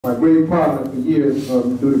My great partner for years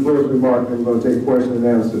do the closing remark, and we're going to take questions and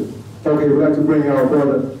answers. Okay, we'd like to bring our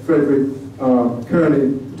brother Frederick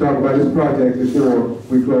Kearney to talk about his project before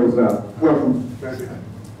we close out. Welcome.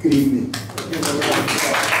 Good evening.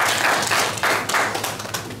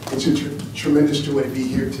 It's a tremendous joy to be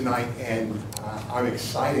here tonight, and I'm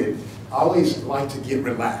excited. I always like to get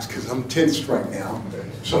relaxed because I'm tensed right now.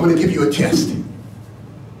 So I'm going to give you a test.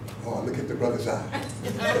 Oh, look at the brother's eye.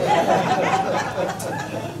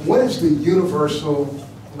 What is the universal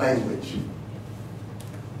language?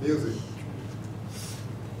 Music.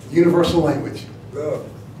 Universal language. Love.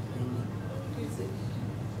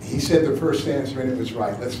 He said the first answer and it was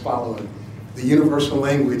right. Let's follow him. The universal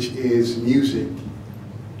language is music.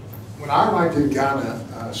 When I arrived in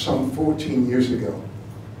Ghana some 14 years ago,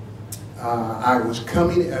 I was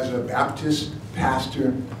coming as a Baptist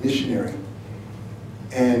pastor missionary.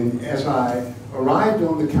 And as I arrived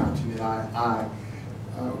on the continent, I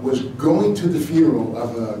was going to the funeral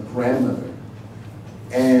of a grandmother.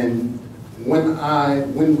 And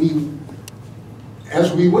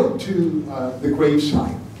as we went to the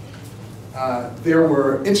gravesite, there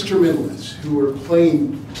were instrumentalists who were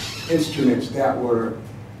playing instruments that were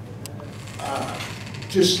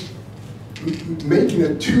just making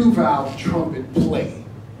a two-valve trumpet play.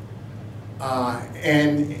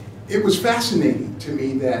 And it was fascinating to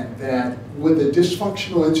me that with a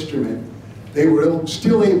dysfunctional instrument, they were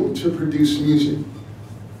still able to produce music.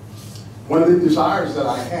 One of the desires that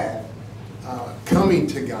I had coming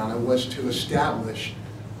to Ghana was to establish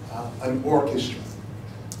an orchestra.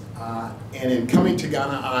 And in coming to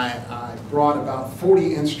Ghana, I brought about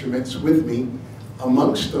 40 instruments with me.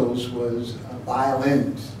 Amongst those was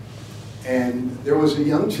violins. And there was a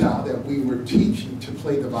young child that we were teaching to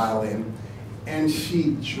play the violin, and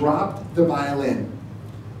she dropped the violin.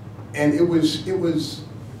 And it was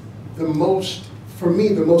the most, for me,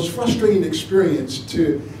 the most frustrating experience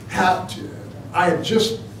to have to. I had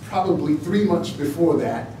just probably 3 months before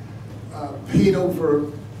that paid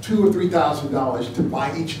over $2,000 or $3,000 to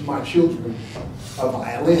buy each of my children a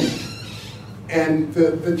violin. And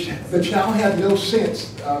the child had no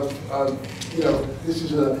sense of you know, this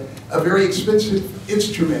is a very expensive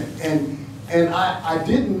instrument, and I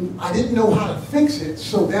didn't know how to fix it,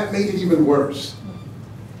 so that made it even worse.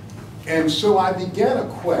 And so I began a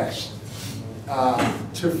quest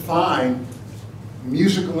to find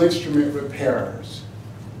musical instrument repairers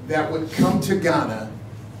that would come to Ghana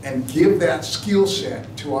and give that skill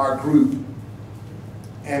set to our group.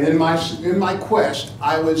 And in my quest,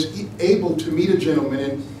 I was able to meet a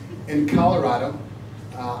gentleman in Colorado.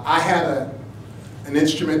 I had an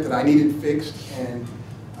instrument that I needed fixed, and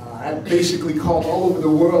I basically called all over the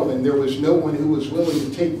world, and there was no one who was willing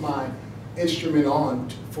to take my instrument on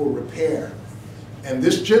for repair. And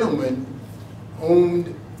this gentleman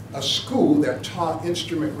owned a school that taught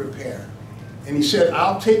instrument repair. And he said,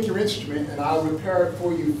 I'll take your instrument and I'll repair it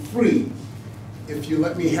for you free if you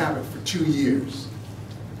let me have it for 2 years.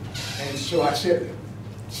 And so I said,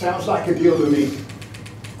 sounds like a deal to me.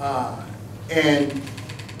 And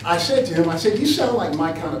I said to him, I said, you sound like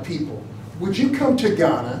my kind of people. Would you come to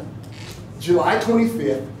Ghana, July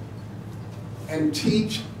 25th, and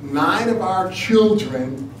teach 9 of our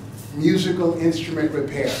children musical instrument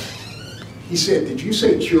repair? He said, did you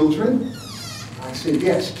say children? I said,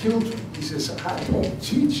 yes, children. He says, I don't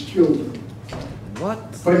teach children. What?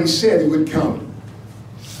 But he said he would come.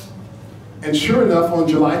 And sure enough, on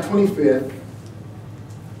July 25th,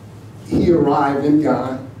 he arrived in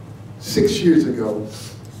Ghana 6 years ago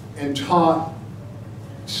and taught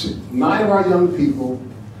 9 of our young people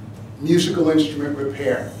musical instrument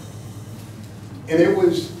repair. And it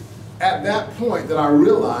was at that point that I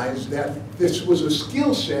realized that this was a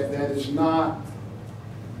skill set that is not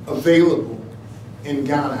available in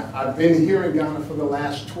Ghana. I've been here in Ghana for the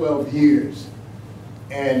last 12 years,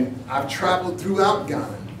 and I've traveled throughout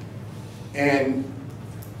Ghana. And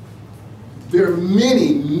there are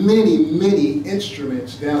many, many, many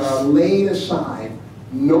instruments that are laying aside,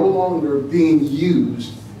 no longer being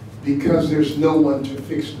used because there's no one to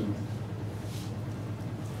fix them.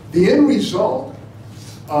 The end result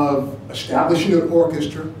of establishing an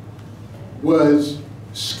orchestra was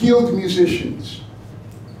skilled musicians.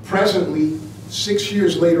 Presently, 6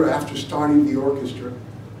 years later after starting the orchestra,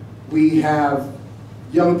 we have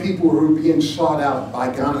young people who are being sought out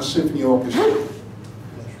by Ghana Symphony Orchestra.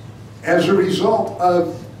 As a result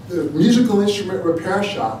of the musical instrument repair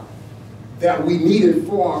shop that we needed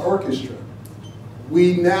for our orchestra,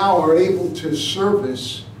 we now are able to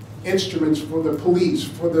service instruments for the police,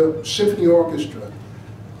 for the symphony orchestra,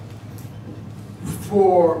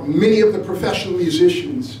 for many of the professional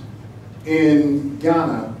musicians in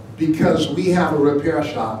Ghana because we have a repair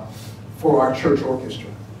shop for our church orchestra.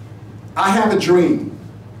 I have a dream.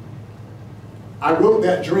 I wrote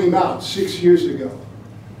that dream out 6 years ago.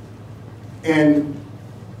 And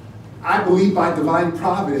I believe by divine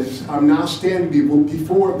providence, I'm now standing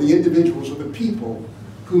before the individuals or the people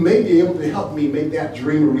who may be able to help me make that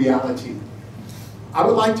dream a reality. I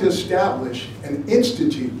would like to establish an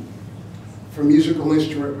institute for musical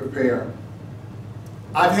instrument repair.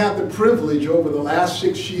 I've had the privilege over the last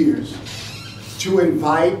 6 years to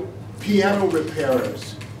invite piano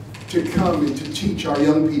repairers to come and to teach our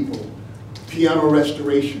young people piano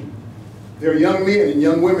restoration. There are young men and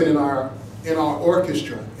young women in our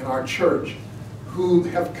orchestra, in our church, who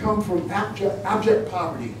have come from abject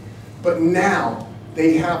poverty, but now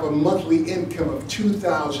they have a monthly income of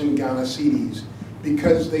 2,000 Ghana cedis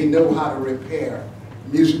because they know how to repair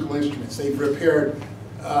musical instruments. They've repaired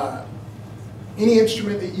any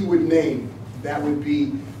instrument that you would name. That would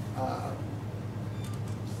be,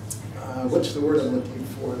 what's the word I'm looking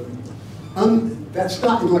for? That's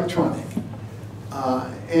not electronic.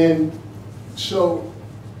 And so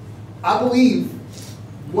I believe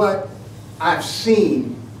what I've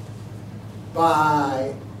seen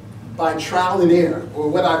by trial and error, or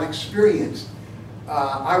what I've experienced,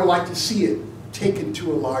 I would like to see it taken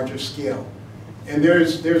to a larger scale. And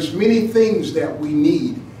there's many things that we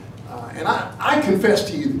need. And I confess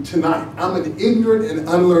to you tonight, I'm an ignorant and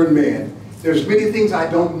unlearned man. There's many things I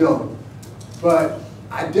don't know. But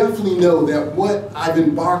I definitely know that what I've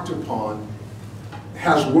embarked upon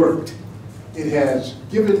has worked. It has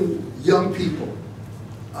given young people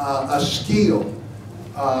a skill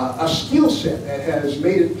set that has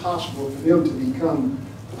made it possible for them to become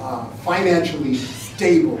financially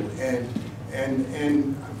stable and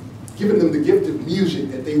given them the gift of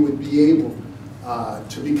music that they would be able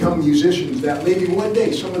to become musicians that maybe one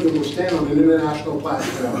day some of them will stand on an international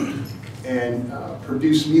platform and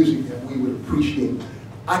produce music that we would appreciate.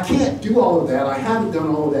 I can't do all of that. I haven't done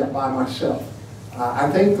all of that by myself. I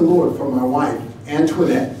thank the Lord for my wife,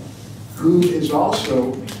 Antoinette, who is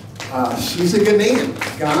also, she's a Ghanaian,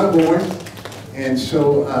 Ghana born, and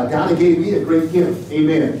so Ghana gave me a great gift,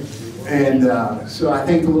 amen. And so I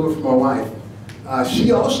thank the Lord for my wife.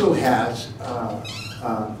 She also has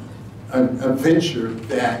a venture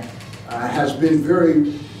that has been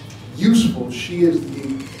very useful. She's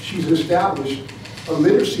established a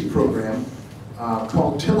literacy program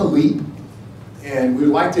called Tell a Leap, and we'd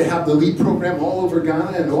like to have the LEAP program all over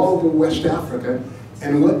Ghana and all over West Africa.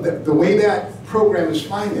 And what the way that program is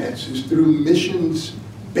financed is through missions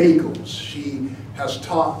bagels. She has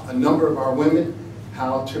taught a number of our women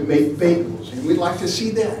how to make bagels, and we'd like to see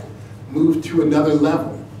that move to another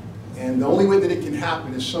level. And the only way that it can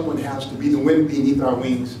happen is someone has to be the wind beneath our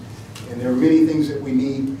wings, and there are many things that we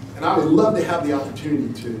need. And I would love to have the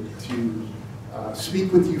opportunity to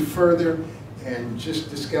speak with you further and just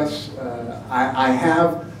discuss. I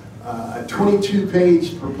have a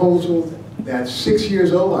 22-page proposal that's 6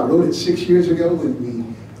 years old. I wrote it 6 years ago when we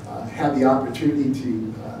had the opportunity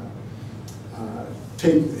to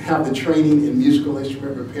have the training in musical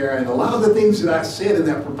instrument repair. And a lot of the things that I said in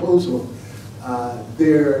that proposal,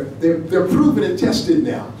 they're proven and tested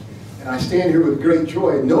now. And I stand here with great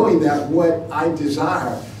joy knowing that what I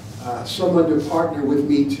desire, someone to partner with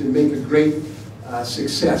me to make a great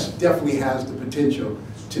success, definitely has the potential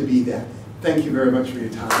to be that. Thank you very much for your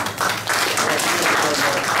time.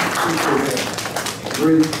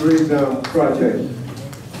 Great project.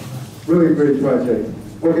 Really great project.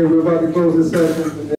 Okay, we're about to close this session.